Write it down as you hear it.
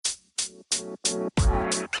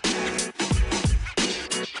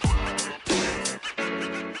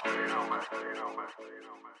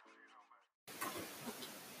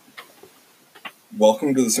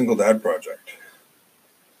Welcome to the Single Dad Project.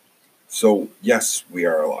 So, yes, we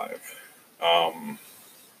are alive.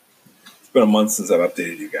 It's been a month since I've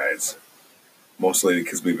updated you guys, mostly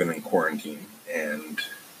because we've been in quarantine, and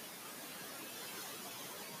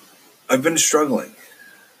I've been struggling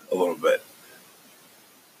a little bit.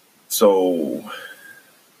 So,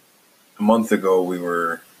 a month ago, we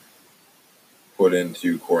were put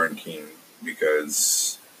into quarantine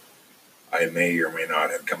because I may or may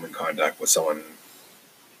not have come in contact with someone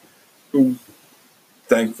who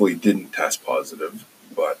thankfully didn't test positive,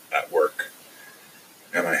 but at work.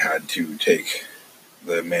 And I had to take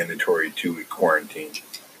the mandatory 2-week quarantine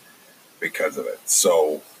because of it.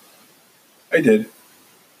 So I did.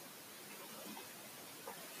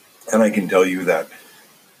 And I can tell you that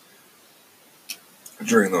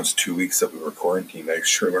during those 2 weeks that we were quarantined, I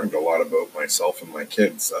sure learned a lot about myself and my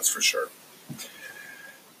kids, that's for sure.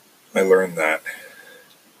 I learned that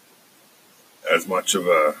as much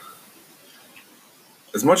as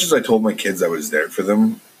I told my kids I was there for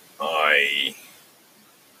them, I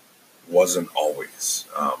wasn't always.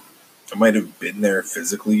 I might have been there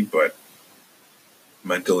physically, but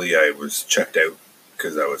mentally I was checked out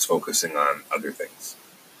because I was focusing on other things.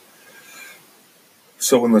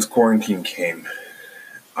 So when this quarantine came,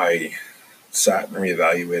 I sat and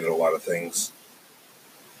reevaluated a lot of things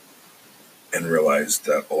and realized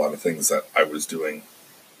that a lot of things that I was doing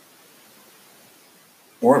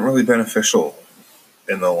weren't really beneficial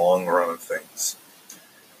in the long run of things.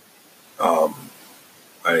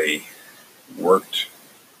 I worked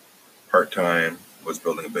part-time, was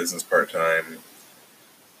building a business part-time,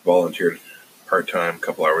 volunteered part-time, a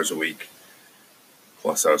couple hours a week,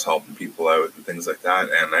 plus I was helping people out and things like that,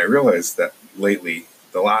 and I realized that lately,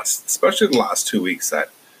 especially the last 2 weeks, that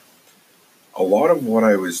a lot of what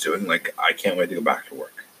I was doing, like, I can't wait to go back to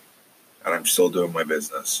work, and I'm still doing my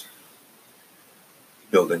business,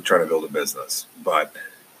 trying to build a business, but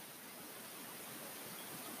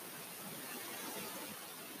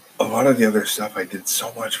a lot of the other stuff I did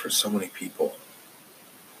so much for so many people,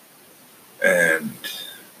 and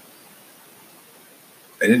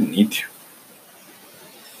I didn't need to,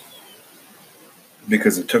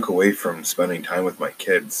 because it took away from spending time with my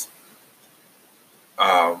kids.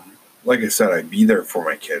 Like I said, I'd be there for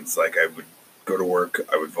my kids. Like, I would go to work,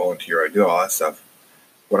 I would volunteer, I'd do all that stuff.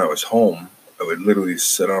 When I was home, I would literally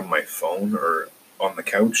sit on my phone or on the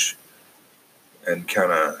couch and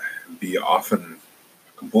kind of be off in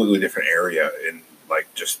a completely different area, in,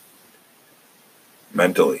 like, just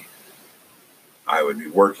mentally. I would be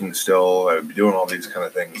working still, I would be doing all these kind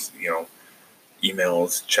of things,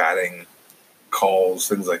 emails, chatting, calls,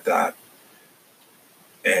 things like that.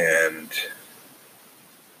 And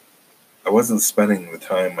I wasn't spending the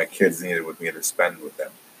time my kids needed with me to spend with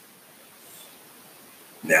them.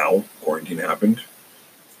 Now, quarantine happened.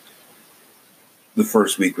 The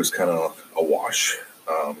first week was kind of a wash,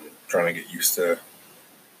 trying to get used to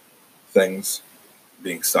things,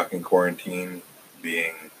 being stuck in quarantine,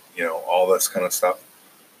 being, all this kind of stuff.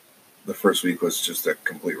 The first week was just a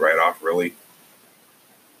complete write-off, really.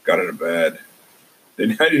 Got out of bed. I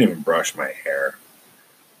didn't even brush my hair.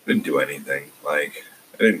 Didn't do anything. Like,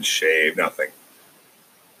 I didn't shave, nothing.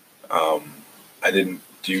 I didn't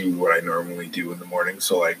do what I normally do in the morning.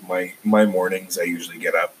 So, like, my mornings, I usually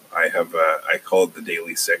get up. I call it the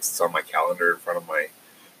Daily Six. It's on my calendar in front of my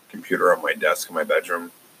computer on my desk in my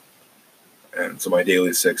bedroom. And so my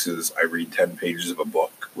Daily Six is I read 10 pages of a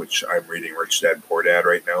book, which I'm reading Rich Dad, Poor Dad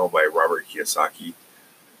right now by Robert Kiyosaki.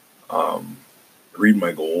 Read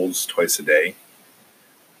my goals twice a day.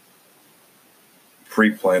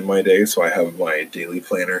 Pre-plan my day, so I have my daily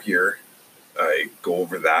planner here. I go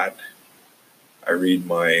over that. I read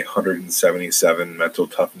my 177 mental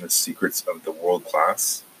toughness secrets of the world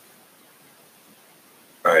class.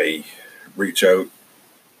 I reach out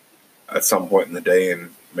at some point in the day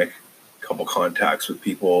and make a couple contacts with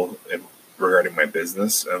people regarding my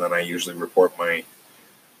business, and then I usually report my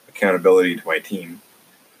accountability to my team.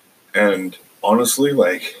 And honestly,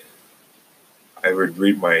 like, I would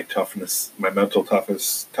read my mental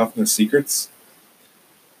toughness secrets.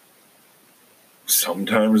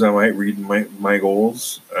 Sometimes I might read my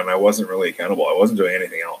goals, and I wasn't really accountable. I wasn't doing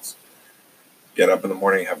anything else. Get up in the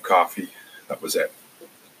morning, have coffee. That was it.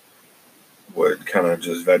 Would kind of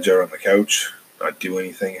just veg out on the couch, not do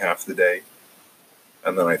anything half the day.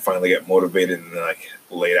 And then I finally get motivated in the, like,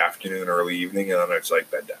 late afternoon, early evening, and then it's like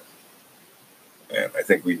bed down. And I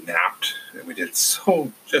think we napped, and we did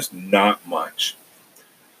just not much.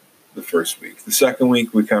 The first week. The second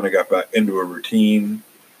week, we kind of got back into a routine,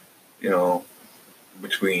 you know,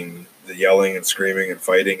 between the yelling and screaming and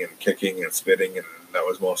fighting and kicking and spitting, and that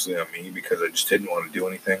was mostly on me because I just didn't want to do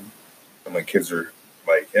anything. And my kids were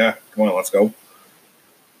like, yeah, come on, let's go.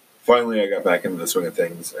 Finally, I got back into the swing of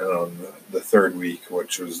things, and on the third week,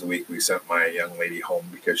 which was the week we sent my young lady home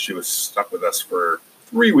because she was stuck with us for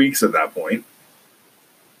 3 weeks at that point,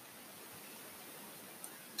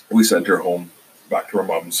 we sent her home back to her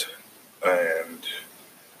mom's, and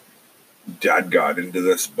Dad got into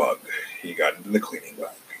this bug. He got into the cleaning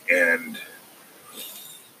bug and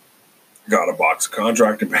got a box of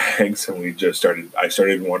contractor bags, and I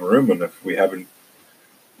started in one room, and if we haven't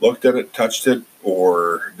looked at it, touched it,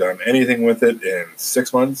 or done anything with it in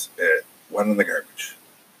 6 months, it went in the garbage.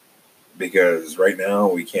 Because right now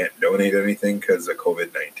we can't donate anything because of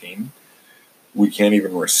COVID-19. We can't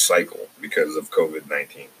even recycle because of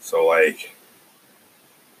COVID-19. So like,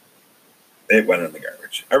 it went in the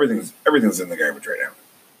garbage. Everything's in the garbage right now.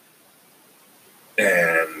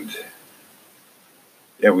 And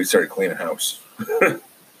yeah, we started cleaning house.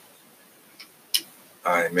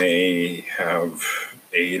 I may have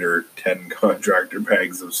 8 or 10 contractor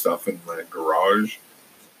bags of stuff in the garage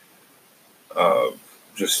of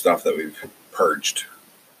just stuff that we've purged.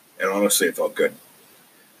 And honestly, it felt good.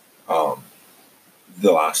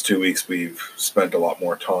 The last 2 weeks, we've spent a lot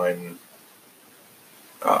more time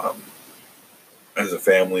as a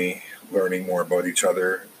family learning more about each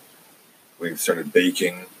other. We've started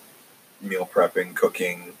baking, meal prepping,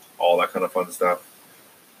 cooking, all that kind of fun stuff.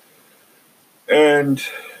 And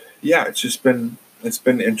yeah, it's been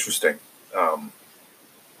interesting.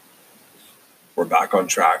 We're back on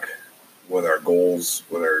track with our goals,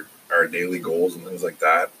 with our daily goals and things like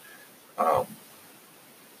that.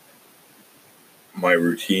 My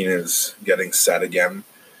routine is getting set again.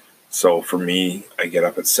 So for me, I get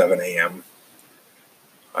up at 7 a.m.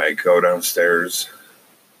 I go downstairs.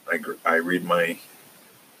 I read my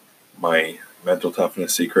mental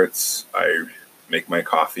toughness secrets. I make my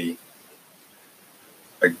coffee.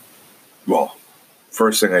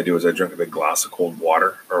 First thing I do is I drink a big glass of cold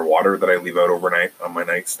water, or water that I leave out overnight on my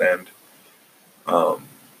nightstand, to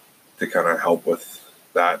kind of help with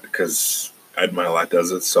that, because Ed Milet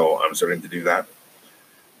does it, so I'm starting to do that.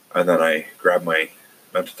 And then I grab my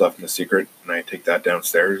mental toughness secret and I take that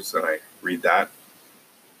downstairs and I read that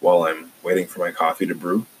while I'm waiting for my coffee to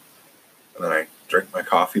brew. And then I drink my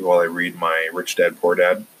coffee while I read my Rich Dad Poor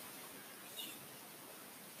Dad.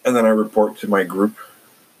 And then I report to my group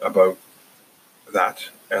about that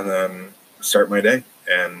and then start my day.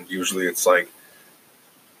 And usually it's like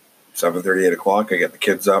 7:30, 8 o'clock. I get the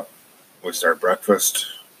kids up. We start breakfast.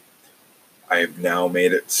 I've now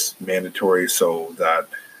made it mandatory so that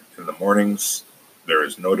in the mornings there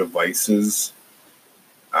is no devices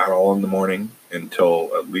at all in the morning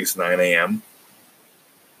until at least 9 a.m.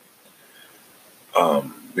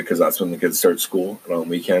 Because that's when the kids start school. And on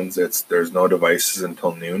weekends, there's no devices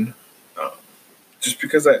until noon. Just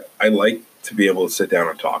because I like to be able to sit down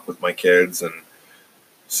and talk with my kids and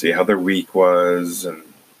see how their week was and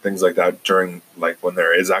things like that during, like, when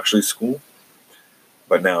there is actually school.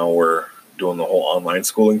 But now we're doing the whole online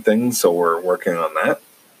schooling thing, so we're working on that.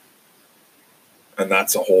 And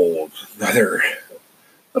that's a whole nother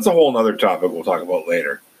topic we'll talk about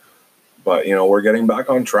later. But, we're getting back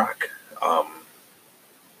on track.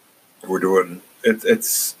 We're doing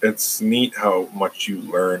it's neat how much you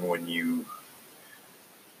learn when you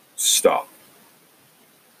stop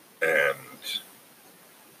and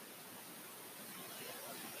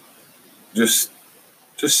just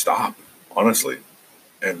stop, honestly,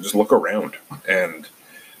 and just look around and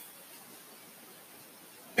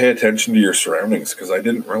pay attention to your surroundings, because I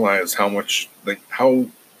didn't realize how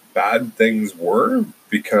bad things were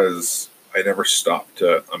because I never stopped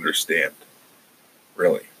to understand,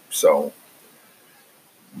 really. So,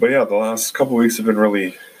 but yeah, the last couple of weeks have been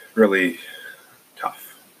really, really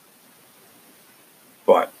tough.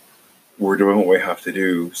 But we're doing what we have to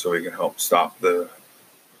do so we can help stop the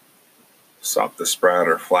spread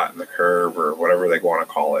or flatten the curve or whatever they want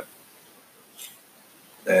to call it.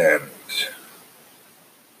 And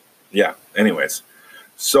yeah, anyways,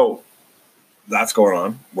 so that's going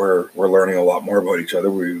on. We're learning a lot more about each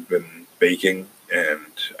other. We've been baking,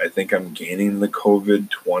 and I think I'm gaining the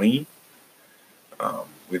COVID-20.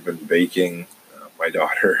 We've been baking. My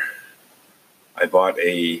daughter, I bought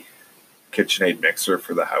a KitchenAid mixer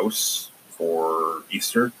for the house for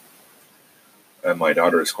Easter, and my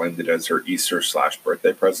daughter has claimed it as her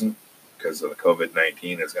Easter/birthday present because of the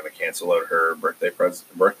COVID-19 is going to cancel out her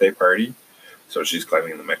birthday party. So she's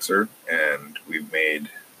claiming the mixer, and we've made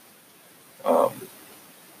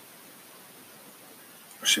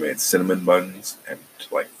She made cinnamon buns and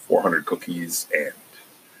like 400 cookies and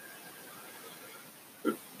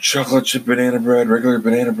chocolate chip banana bread, regular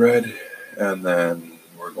banana bread. And then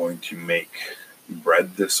we're going to make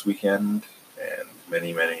bread this weekend and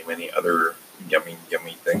many, many, many other yummy,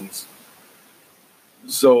 yummy things.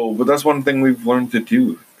 So, but that's one thing we've learned to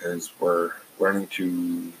do is we're learning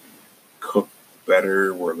to cook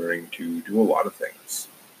better. We're learning to do a lot of things.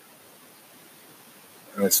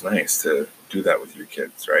 And it's nice to do that with your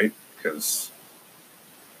kids, right? Because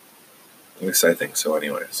at least I think so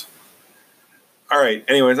anyways. All right.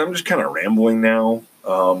 Anyways, I'm just kind of rambling now.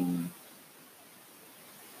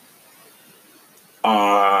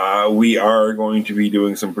 We are going to be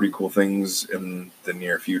doing some pretty cool things in the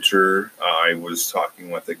near future. I was talking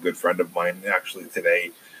with a good friend of mine actually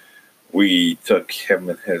today. We took him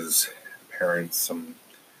and his parents some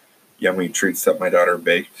yummy treats that my daughter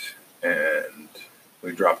baked, and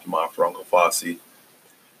we dropped them off for Uncle Fossey.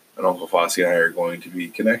 And Uncle Fossey and I are going to be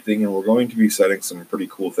connecting, and we're going to be setting some pretty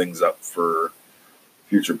cool things up for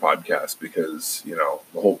future podcasts because, you know,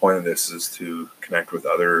 the whole point of this is to connect with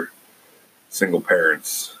other single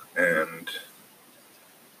parents and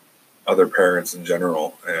other parents in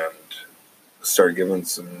general and start giving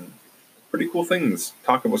some pretty cool things,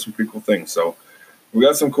 talk about some pretty cool things. So we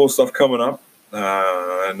got some cool stuff coming up.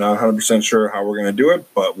 Not 100% sure how we're going to do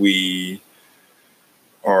it, but we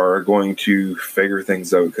are going to figure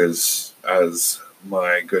things out because, as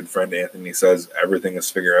my good friend Anthony says, everything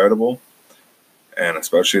is figure outable. And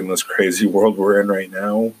especially in this crazy world we're in right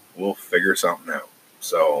now, we'll figure something out.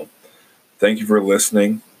 So thank you for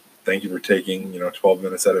listening. Thank you for taking, 12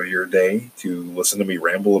 minutes out of your day to listen to me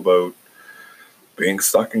ramble about being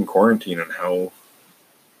stuck in quarantine and how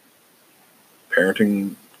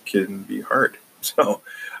parenting can be hard. So,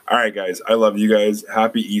 all right, guys, I love you guys.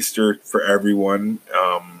 Happy Easter for everyone.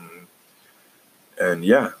 And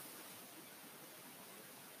yeah,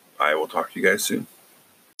 I will talk to you guys soon.